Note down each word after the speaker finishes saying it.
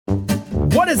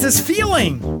What is this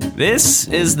feeling? This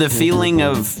is the feeling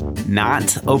of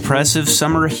not oppressive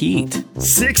summer heat.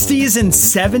 60s and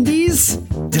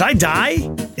 70s? Did I die?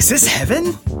 Is this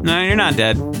heaven? No, you're not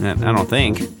dead. I don't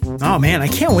think. Oh man, I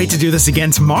can't wait to do this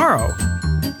again tomorrow.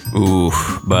 Ooh,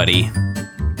 buddy.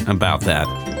 About that.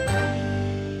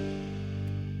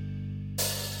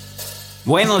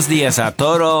 Buenos días a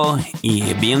todo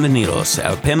y bienvenidos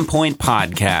al PinPod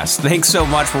podcast. Thanks so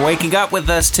much for waking up with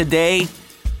us today.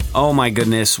 Oh my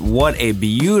goodness, what a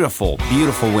beautiful,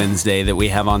 beautiful Wednesday that we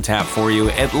have on tap for you,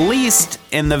 at least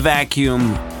in the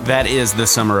vacuum that is the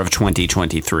summer of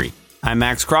 2023. I'm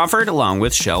Max Crawford, along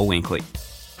with Shel Winkley.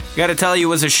 Gotta tell you, it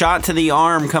was a shot to the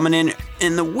arm coming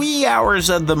in the wee hours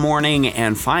of the morning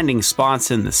and finding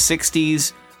spots in the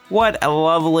 60s. What a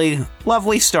lovely,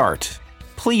 lovely start.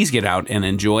 Please get out and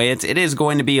enjoy it. It is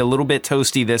going to be a little bit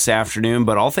toasty this afternoon,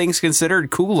 but all things considered,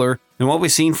 cooler than what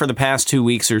we've seen for the past 2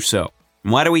 weeks or so.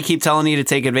 And why do we keep telling you to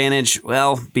take advantage?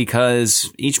 Well,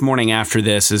 because each morning after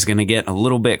this is going to get a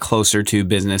little bit closer to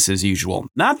business as usual.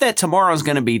 Not that tomorrow's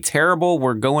going to be terrible.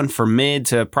 We're going for mid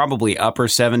to probably upper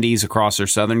 70s across our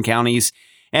southern counties.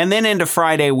 And then into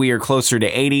Friday, we are closer to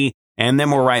 80. And then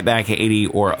we're right back at 80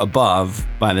 or above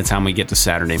by the time we get to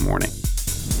Saturday morning.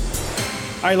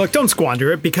 All right, look, don't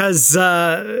squander it because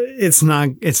it's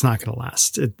not going to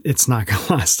last. It's not going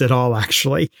to last at all,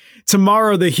 actually.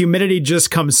 Tomorrow, the humidity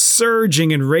just comes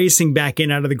surging and racing back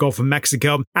in out of the Gulf of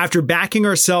Mexico after backing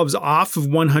ourselves off of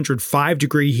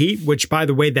 105-degree heat, which, by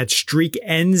the way, that streak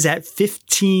ends at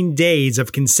 15 days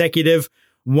of consecutive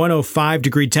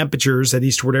 105-degree temperatures at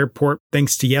Eastwood Airport,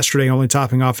 thanks to yesterday only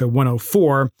topping off at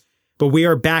 104. But we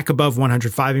are back above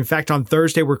 105. In fact, on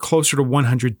Thursday, we're closer to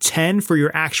 110 for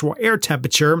your actual air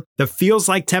temperature. The feels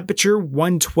like temperature,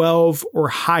 112 or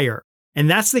higher. And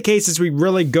that's the case as we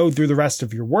really go through the rest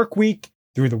of your work week,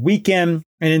 through the weekend,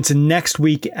 and into next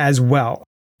week as well.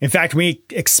 In fact, we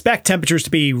expect temperatures to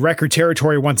be record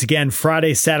territory once again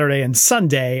Friday, Saturday, and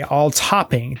Sunday, all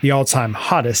topping the all-time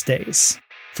hottest days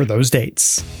for those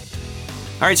dates.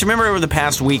 All right, so remember over the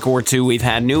past week or two, we've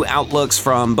had new outlooks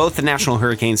from both the National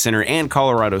Hurricane Center and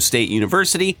Colorado State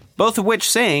University, both of which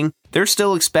saying they're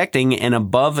still expecting an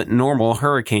above normal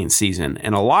hurricane season.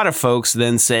 And a lot of folks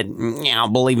then said, yeah, I'll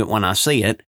believe it when I see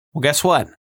it. Well, guess what?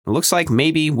 It looks like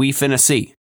maybe we finna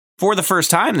see. For the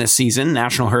first time this season,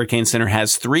 National Hurricane Center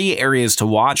has 3 areas to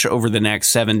watch over the next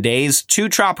 7 days, 2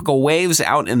 tropical waves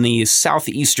out in the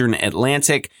southeastern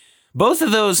Atlantic. Both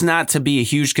of those not to be a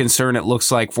huge concern, it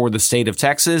looks like, for the state of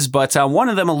Texas, but one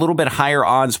of them a little bit higher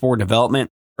odds for development.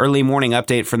 Early morning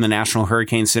update from the National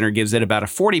Hurricane Center gives it about a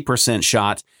 40%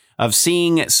 shot of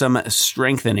seeing some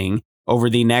strengthening over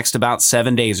the next about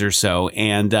 7 days or so,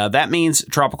 and that means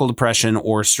tropical depression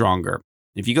or stronger.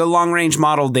 If you go long-range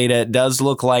model data, it does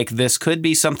look like this could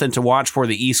be something to watch for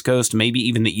the East Coast, maybe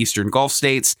even the eastern Gulf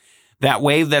states. That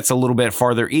wave that's a little bit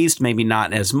farther east, maybe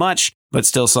not as much, but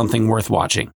still something worth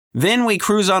watching. Then we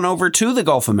cruise on over to the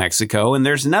Gulf of Mexico, and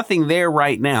there's nothing there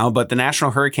right now, but the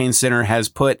National Hurricane Center has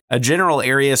put a general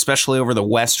area, especially over the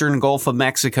western Gulf of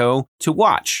Mexico, to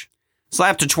watch.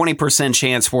 Slapped a 20%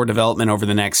 chance for development over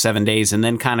the next 7 days, and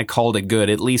then kind of called it good,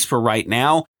 at least for right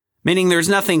now, meaning there's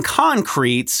nothing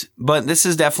concrete, but this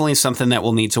is definitely something that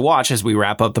we'll need to watch as we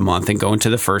wrap up the month and go into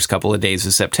the first couple of days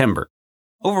of September.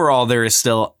 Overall, there is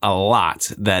still a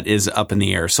lot that is up in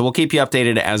the air, so we'll keep you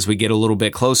updated as we get a little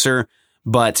bit closer.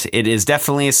 But it is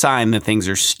definitely a sign that things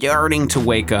are starting to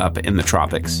wake up in the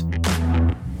tropics.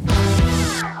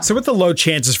 So with the low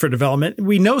chances for development,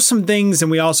 we know some things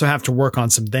and we also have to work on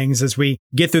some things as we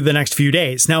get through the next few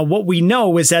days. Now, what we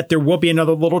know is that there will be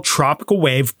another little tropical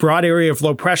wave, broad area of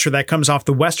low pressure that comes off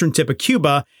the western tip of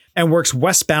Cuba and works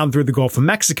westbound through the Gulf of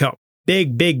Mexico.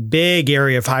 Big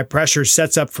area of high pressure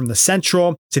sets up from the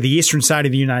central to the eastern side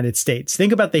of the United States.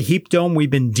 Think about the heat dome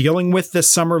we've been dealing with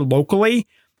this summer locally.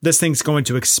 This thing's going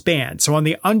to expand. So on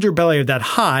the underbelly of that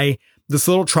high, this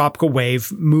little tropical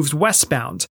wave moves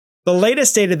westbound. The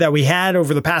latest data that we had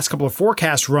over the past couple of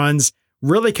forecast runs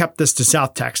really kept this to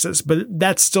South Texas, but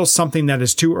that's still something that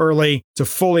is too early to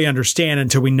fully understand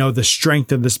until we know the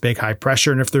strength of this big high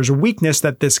pressure and if there's a weakness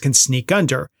that this can sneak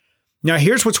under. Now,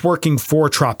 here's what's working for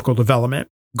tropical development.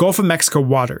 Gulf of Mexico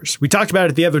waters. We talked about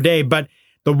it the other day, but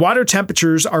the water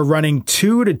temperatures are running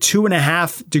 2 to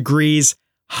 2.5 degrees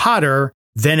hotter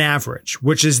than average,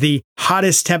 which is the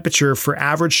hottest temperature for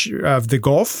average of the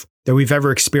Gulf that we've ever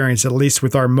experienced, at least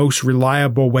with our most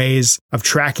reliable ways of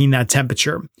tracking that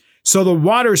temperature. So the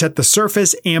waters at the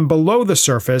surface and below the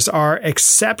surface are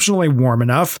exceptionally warm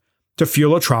enough to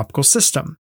fuel a tropical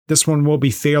system. This one will be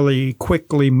fairly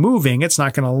quickly moving. It's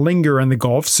not going to linger in the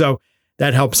Gulf, so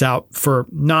that helps out for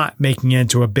not making it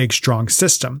into a big, strong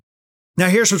system. Now,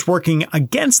 here's what's working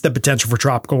against the potential for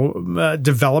tropical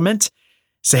development.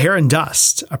 Saharan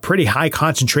dust, a pretty high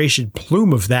concentration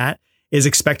plume of that, is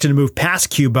expected to move past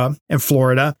Cuba and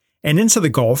Florida and into the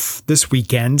Gulf this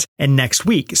weekend and next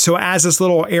week. So as this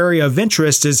little area of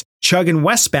interest is chugging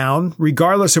westbound,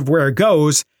 regardless of where it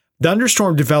goes,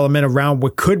 thunderstorm development around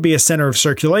what could be a center of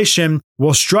circulation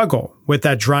will struggle with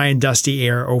that dry and dusty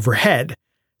air overhead.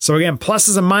 So again,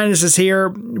 pluses and minuses here.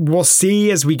 We'll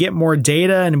see as we get more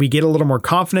data and we get a little more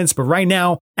confidence. But right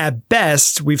now, at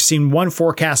best, we've seen one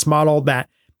forecast model that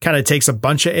kind of takes a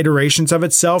bunch of iterations of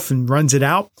itself and runs it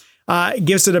out. It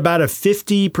gives it about a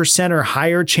 50% or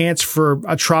higher chance for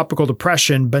a tropical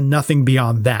depression, but nothing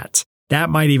beyond that. That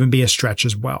might even be a stretch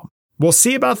as well. We'll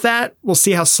see about that. We'll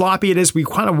see how sloppy it is. We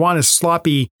kind of want a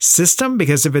sloppy system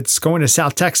because if it's going to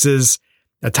South Texas,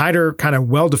 a tighter, kind of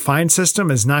well-defined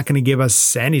system is not going to give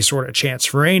us any sort of chance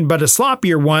for rain, but a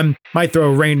sloppier one might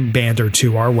throw a rain band or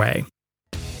two our way.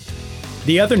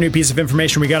 The other new piece of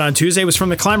information we got on Tuesday was from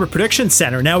the Climate Prediction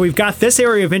Center. Now, we've got this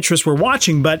area of interest we're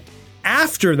watching, but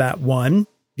after that one,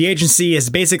 the agency has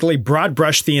basically broad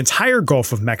brushed the entire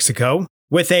Gulf of Mexico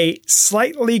with a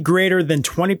slightly greater than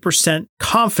 20%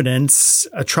 confidence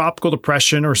a tropical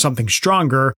depression or something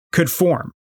stronger could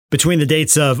form between the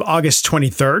dates of August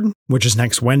 23rd, which is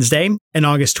next Wednesday, and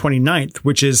August 29th,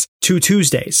 which is 2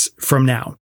 Tuesdays from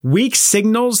now. Weak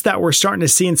signals that we're starting to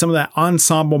see in some of that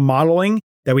ensemble modeling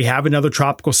that we have another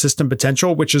tropical system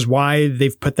potential, which is why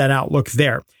they've put that outlook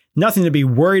there. Nothing to be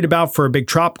worried about for a big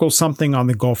tropical something on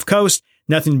the Gulf Coast.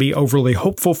 Nothing to be overly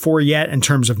hopeful for yet in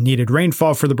terms of needed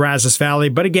rainfall for the Brazos Valley.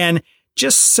 But again,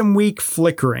 just some weak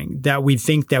flickering that we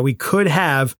think that we could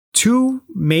have two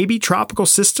maybe tropical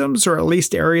systems or at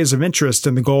least areas of interest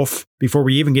in the Gulf before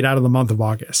we even get out of the month of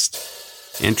August.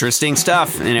 Interesting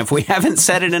stuff. And if we haven't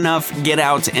said it enough, get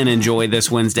out and enjoy this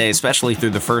Wednesday, especially through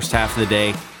the first half of the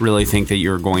day. Really think that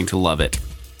you're going to love it.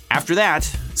 After that,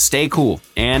 stay cool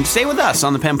and stay with us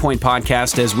on the PinPod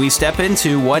podcast as we step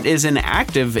into what is an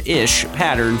active-ish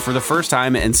pattern for the first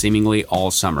time and seemingly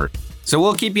all summer. So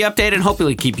we'll keep you updated and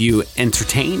hopefully keep you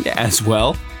entertained as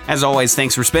well. As always,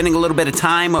 thanks for spending a little bit of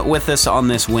time with us on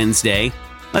this Wednesday.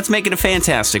 Let's make it a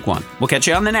fantastic one. We'll catch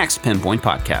you on the next PinPod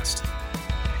podcast.